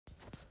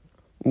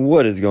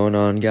What is going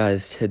on,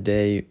 guys?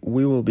 Today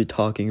we will be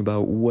talking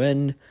about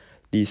when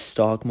the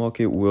stock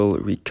market will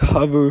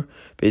recover,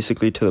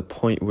 basically to the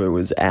point where it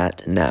was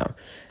at now.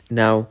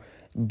 Now,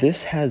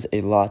 this has a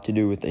lot to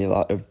do with a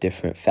lot of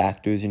different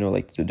factors,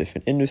 like the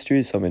different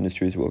industries. Some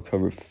industries will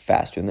recover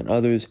faster than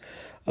others.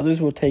 Others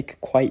will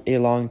take quite a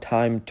long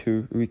time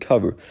to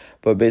recover.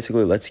 But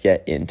basically, let's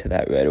get into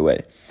that right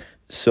away.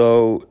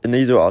 So, and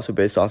these are also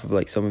based off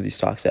of some of these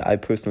stocks that I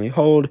personally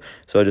hold.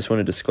 So I just want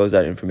to disclose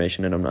that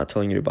information, and I'm not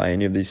telling you to buy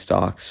any of these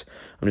stocks.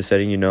 I'm just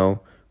letting you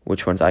know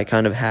which ones I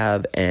kind of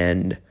have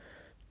and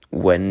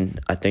when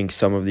I think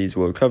some of these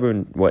will recover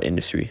in what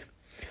industry.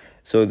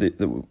 So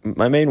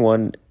my main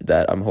one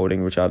that I'm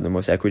holding, which I have the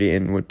most equity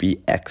in, would be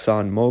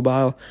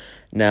ExxonMobil.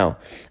 Now,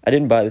 I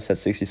didn't buy this at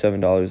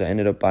 $67. I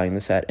ended up buying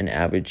this at an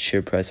average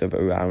share price of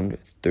around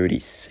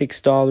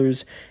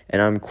 $36, and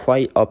I'm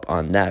quite up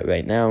on that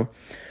right now.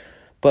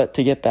 But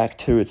to get back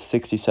to its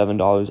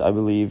 $67, I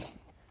believe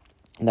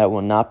that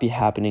will not be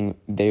happening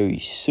very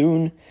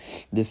soon.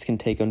 This can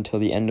take until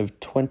the end of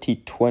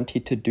 2020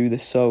 to do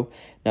this. So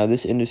now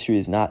this industry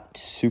is not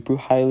super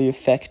highly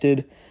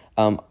affected.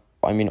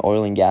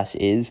 Oil and gas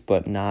is,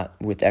 but not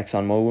with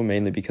ExxonMobil,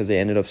 mainly because they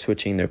ended up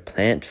switching their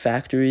plant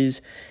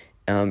factories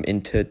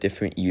into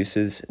different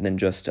uses than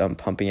just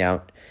pumping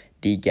out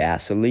the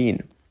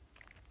gasoline.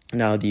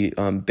 Now the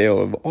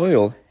barrel of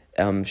oil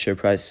share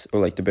price,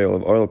 or the barrel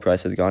of oil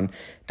price, has gone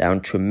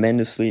down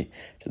tremendously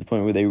to the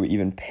point where they were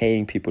even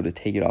paying people to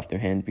take it off their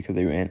hands because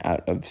they ran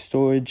out of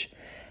storage.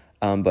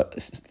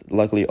 But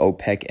luckily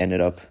OPEC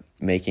ended up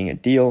making a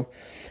deal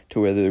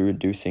to where they're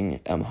reducing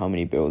how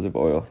many barrels of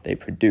oil they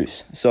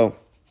produce. So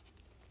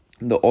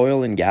the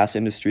oil and gas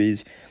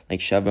industries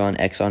like Chevron,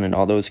 Exxon, and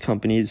all those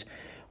companies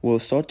will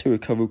start to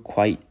recover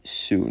quite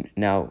soon.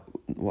 Now,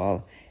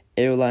 while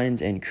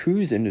airlines and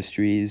cruise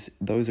industries,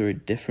 those are a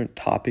different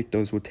topic.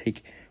 Those will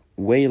take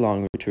way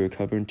longer to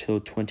recover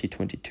until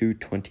 2022,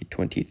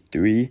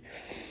 2023.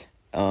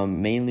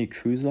 Mainly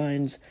cruise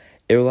lines.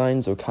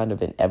 Airlines are kind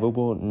of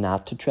inevitable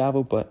not to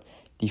travel, but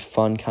the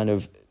fun kind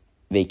of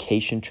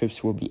vacation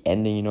trips will be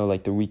ending,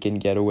 like the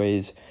weekend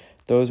getaways.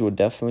 Those will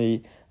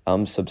definitely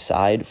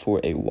subside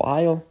for a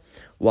while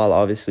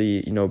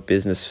obviously,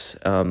 business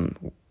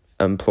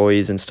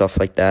employees and stuff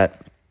like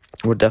that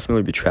will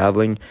definitely be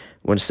traveling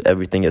once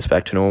everything gets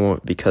back to normal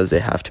because they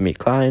have to meet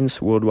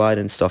clients worldwide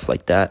and stuff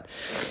like that.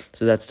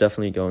 So that's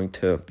definitely going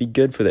to be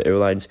good for the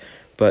airlines.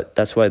 But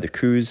that's why the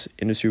cruise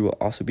industry will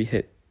also be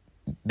hit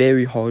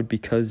very hard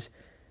because,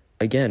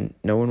 again,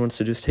 no one wants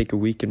to just take a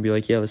week and be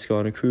like, yeah, let's go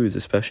on a cruise,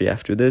 especially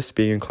after this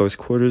being in close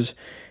quarters.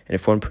 And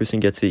if one person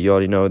gets it, you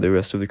already know the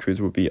rest of the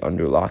cruise will be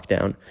under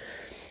lockdown.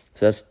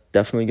 So that's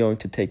definitely going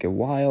to take a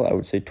while. I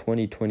would say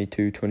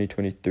 2022,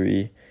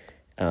 2023.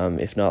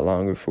 If not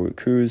longer for a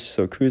cruise.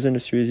 So cruise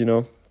industries,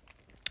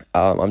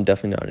 I'm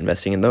definitely not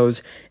investing in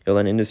those.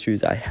 Airline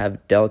industries, I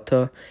have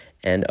Delta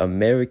and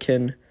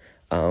American,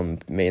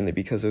 mainly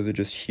because those are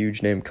just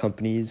huge name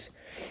companies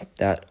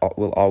that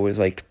will always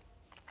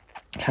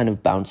kind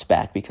of bounce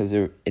back because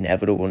they're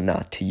inevitable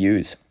not to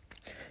use.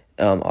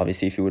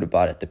 Obviously, if you would have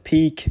bought at the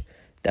peak,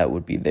 that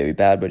would be very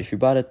bad. But if you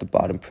bought at the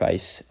bottom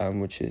price,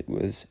 which it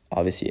was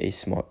obviously a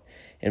smart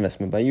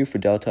investment by you, for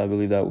Delta, I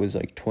believe that was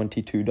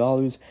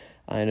 $22.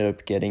 I ended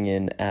up getting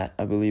in at,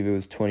 I believe it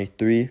was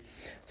 23.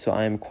 So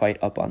I am quite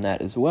up on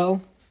that as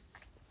well.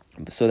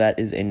 So that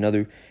is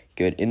another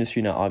good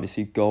industry. Now,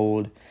 obviously,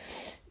 gold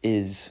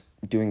is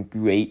doing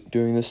great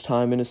during this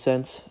time in a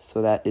sense.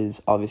 So that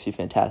is obviously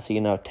fantastic.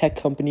 And now tech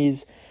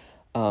companies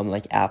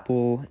like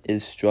Apple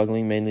is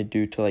struggling mainly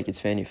due to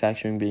its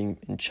manufacturing being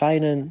in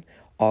China and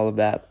all of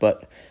that.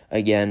 But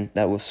again,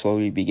 that will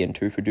slowly begin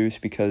to reproduce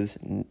because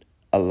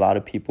a lot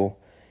of people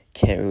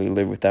can't really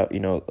live without, a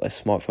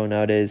smartphone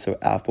nowadays. So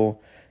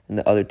Apple and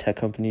the other tech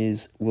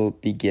companies will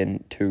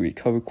begin to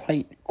recover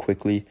quite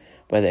quickly.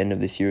 By the end of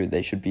this year,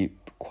 they should be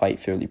quite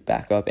fairly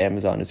back up.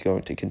 Amazon is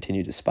going to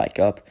continue to spike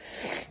up.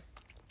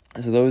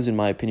 So those, in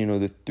my opinion, are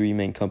the three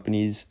main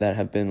companies that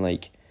have been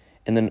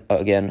and then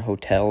again,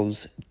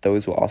 hotels,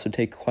 those will also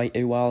take quite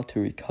a while to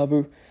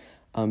recover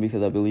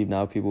because I believe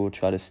now people will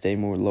try to stay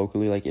more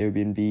locally, like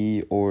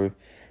Airbnb or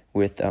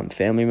with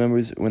family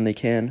members when they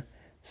can.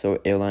 So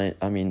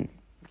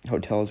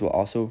hotels will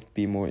also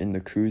be more in the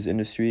cruise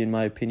industry, in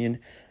my opinion,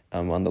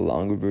 on the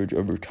longer verge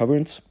of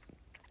recoverance.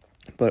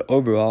 But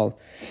overall,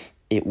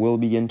 it will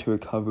begin to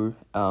recover,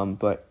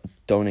 but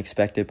don't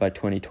expect it by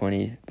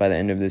 2020, by the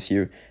end of this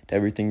year, to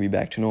everything be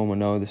back to normal.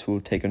 No, this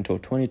will take until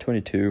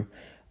 2022,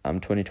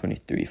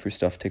 2023 for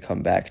stuff to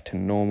come back to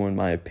normal, in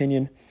my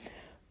opinion.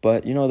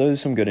 But, those are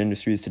some good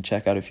industries to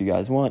check out if you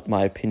guys want.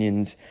 My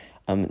opinions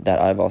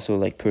that I've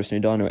also personally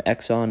done are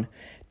Exxon,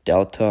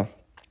 Delta,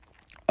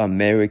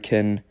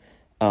 American.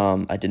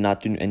 I did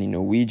not do any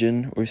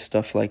Norwegian or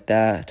stuff like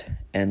that.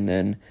 And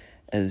then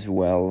as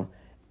well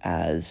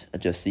as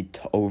just the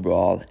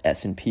overall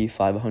S&P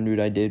 500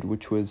 I did,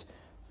 which is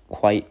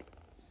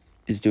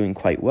doing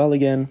quite well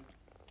again.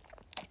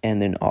 And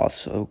then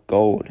also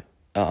gold,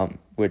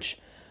 which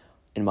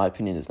in my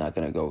opinion, is not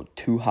going to go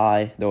too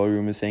high, though a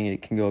rumor is saying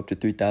it can go up to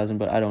 3,000,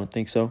 but I don't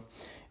think so.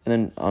 And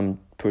then I'm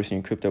personally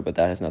in crypto, but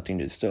that has nothing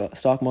to do with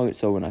stock market,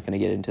 so we're not going to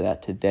get into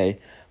that today.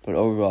 But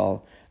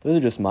overall, those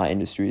are just my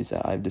industries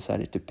that I've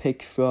decided to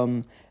pick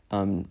from,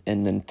 and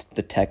then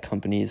the tech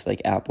companies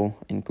like Apple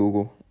and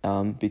Google,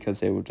 because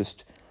they will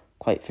just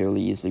quite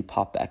fairly easily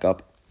pop back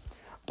up.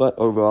 But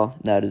overall,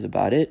 that is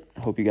about it.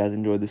 I hope you guys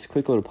enjoyed this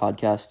quick little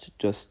podcast.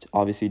 Just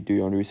obviously do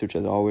your own research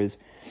as always,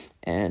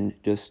 and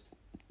just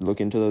look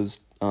into those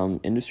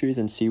industries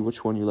and see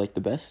which one you like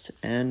the best,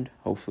 and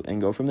hopefully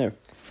go from there.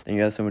 Thank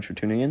you guys so much for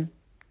tuning in.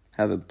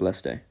 Have a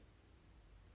blessed day.